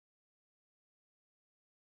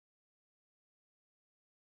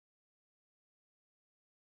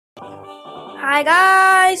Hi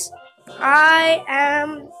guys, I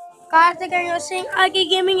am Karthik and you're saying Aki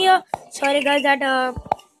Gaming here. Sorry guys that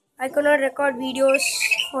I could not record videos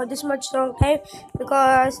for this much long time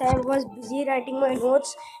because I was busy writing my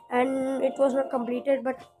notes and it was not completed.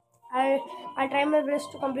 But I tried my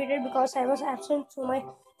best to complete it because I was absent so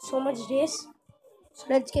much days. So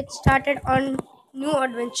let's get started on new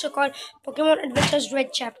adventure called Pokemon Adventures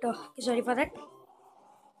Red Chapter. Okay, sorry for that.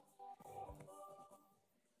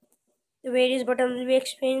 The various buttons will be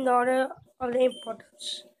explained in the order of the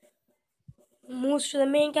importance. Moves to the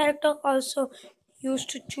main character also used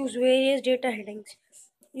to choose various data headings.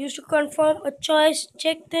 Used to confirm a choice,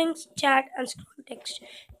 check things, chat, and scroll text.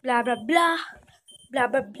 Blah blah blah, blah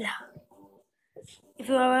blah blah. If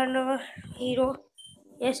you are another hero,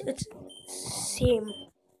 yes, it's same.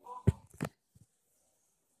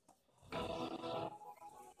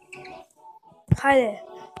 Hi there,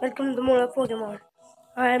 welcome to the world of Pokemon.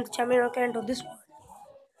 I am the champion of this world.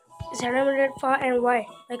 It's animated far and wide,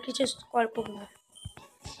 like creatures called Pokemon.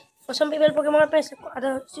 For some people, Pokemon pets,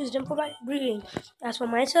 others use them for breeding. As for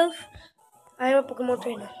myself, I am a Pokemon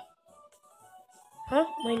trainer. Huh?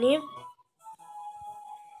 My name?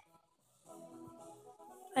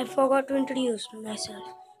 I forgot to introduce myself.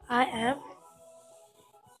 I am.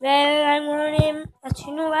 Well, I'm gonna name as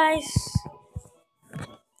you know, guys.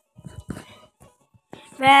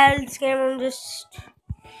 Well, this game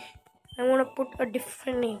I'm gonna put a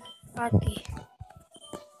different name. Ake.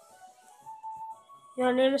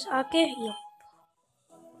 Your name is Ake? Yep.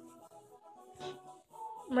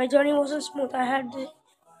 My journey wasn't smooth. I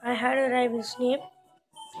had a rival's name.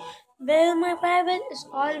 Well, my rival is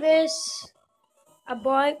always a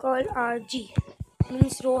boy called RG.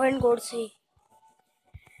 Means Rohan Godse.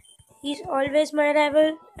 He's always my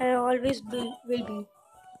rival and always will be.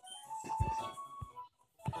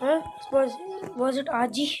 Huh? Was it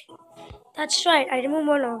RG? That's right, I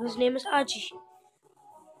remember now. His name is RG.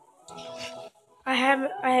 I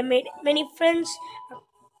have made many friends,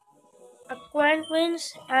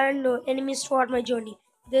 acquaintances, and enemies throughout my journey.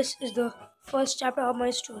 This is the first chapter of my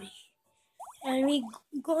story. And we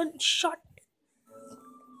got shot.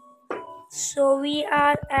 So we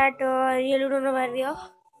are at really don't know where we are.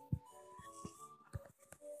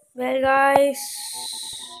 Well guys,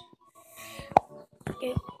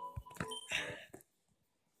 okay.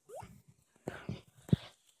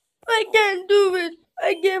 I can't do it.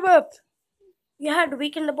 I gave up. We had to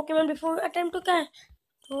weaken the Pokemon before we attempt to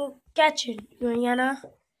catch it. Yana,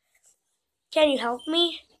 can you help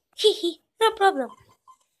me? Hee, no problem.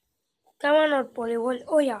 Come on out, Polywall.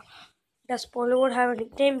 Oh yeah, does Polywall have a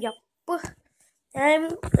nickname? Yup.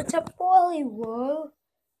 It's a Polywall.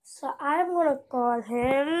 So I'm gonna call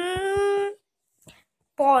him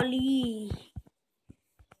Polly.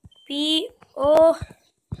 P-O-L-I.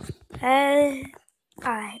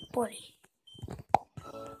 Polly.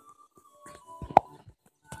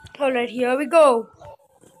 Alright, here we go.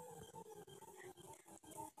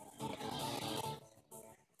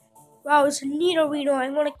 Wow, it's a Nidorino.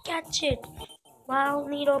 I'm gonna catch it. Wow,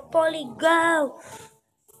 Nido, Polly, go!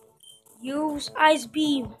 Use Ice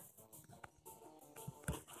Beam.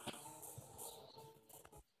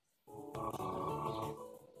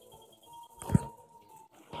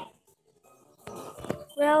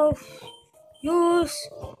 Well, use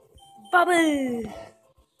Bubble.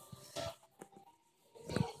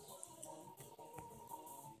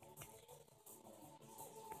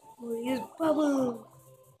 We'll use Bubble.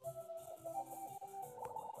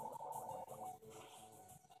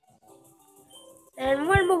 And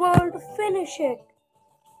one more to finish it.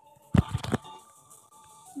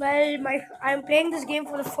 Well, I'm playing this game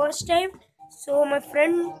for the first time. So my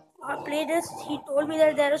friend played this. He told me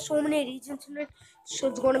that there are so many regions in it, so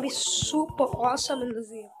it's gonna be super awesome in this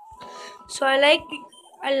game. So I like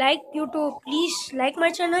you to please like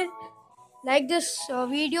my channel, like this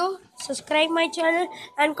video, subscribe my channel,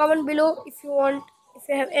 and comment below if you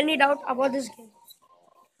have any doubt about this game.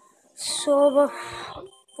 So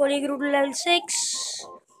Poly grew to level 6.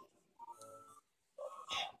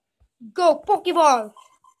 Go Pokeball!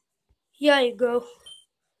 Here you go.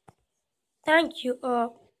 Thank you.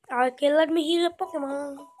 Okay, let me heal a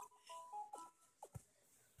Pokemon.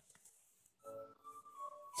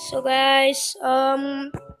 So guys,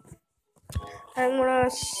 I'm gonna.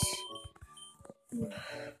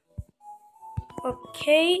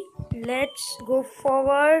 Okay, let's go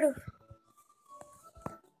forward.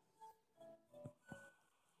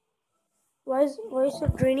 Why is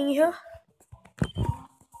it raining here?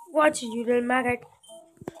 Watch it, you little maggot.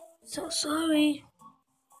 So sorry.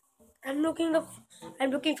 I'm looking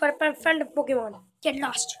for a friend of Pokemon. Get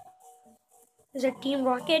lost. There's a Team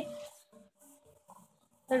Rocket.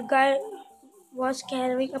 That guy was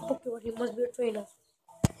carrying a Pokemon. He must be a trainer.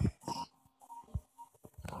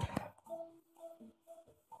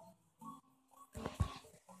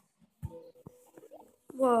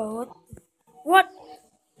 Whoa, what? What?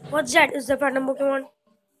 What's that? Is the random Pokemon?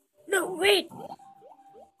 No, wait!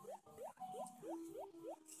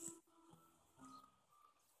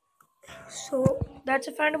 So, that's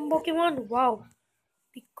a phantom Pokemon? Wow.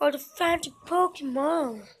 We got a phantom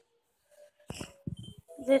Pokemon.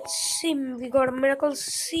 Let's see. We got a Miracle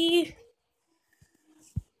Seed.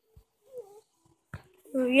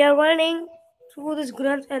 We are running through this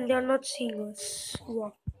grunt and they are not seeing us.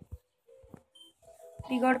 Wow.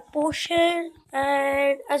 We got a potion,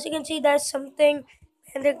 and as you can see, there's something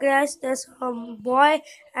in the grass. There's a boy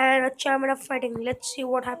and a Charmander fighting. Let's see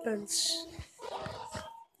what happens.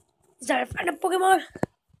 Is that a phantom Pokemon?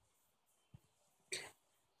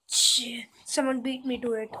 Someone beat me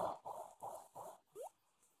to it.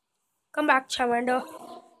 Come back, Charmander.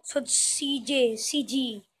 So it's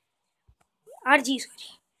CG, RG,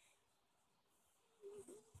 sorry.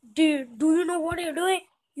 Do you know what you're doing?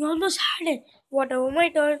 You almost had it. Whatever, my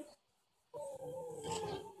turn.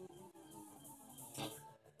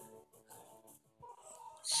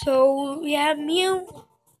 So we have Mew,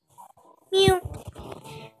 Mew,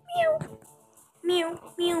 Mew, Mew,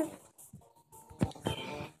 Mew.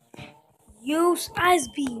 Use Ice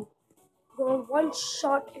Beam. Go one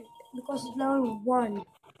shot it because it's level 1.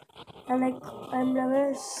 And like I'm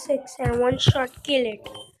level 6 and one shot kill it.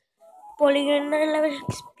 Polygon 9 level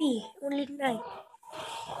XP. Only 9.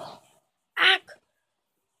 Ack!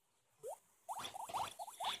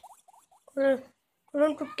 Couldn't,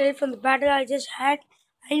 couldn't tell from the battle I just had.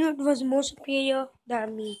 I knew it was more superior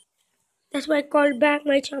than me. That's why I called back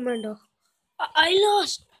my Charmander. I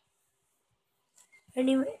lost!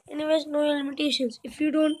 Anyways, no limitations. If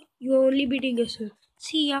you don't, you're only beating yourself.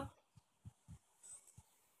 See ya.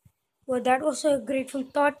 Well, that was a grateful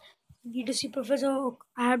thought. Need to see Professor Oak.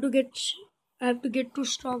 I have to get too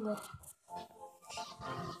stronger.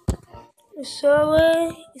 So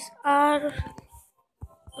is our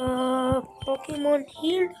Pokemon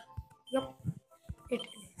healed? Yup, it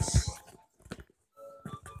is.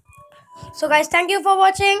 So guys, thank you for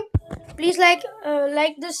watching. Please like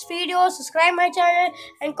this video, subscribe my channel,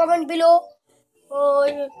 and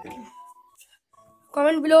Uh,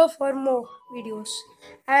 comment below for more videos.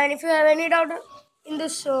 And if you have any doubt in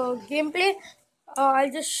this gameplay,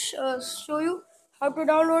 I'll just show you how to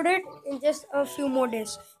download it in just a few more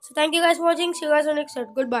days. So thank you guys for watching. See you guys on next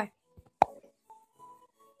episode. Goodbye.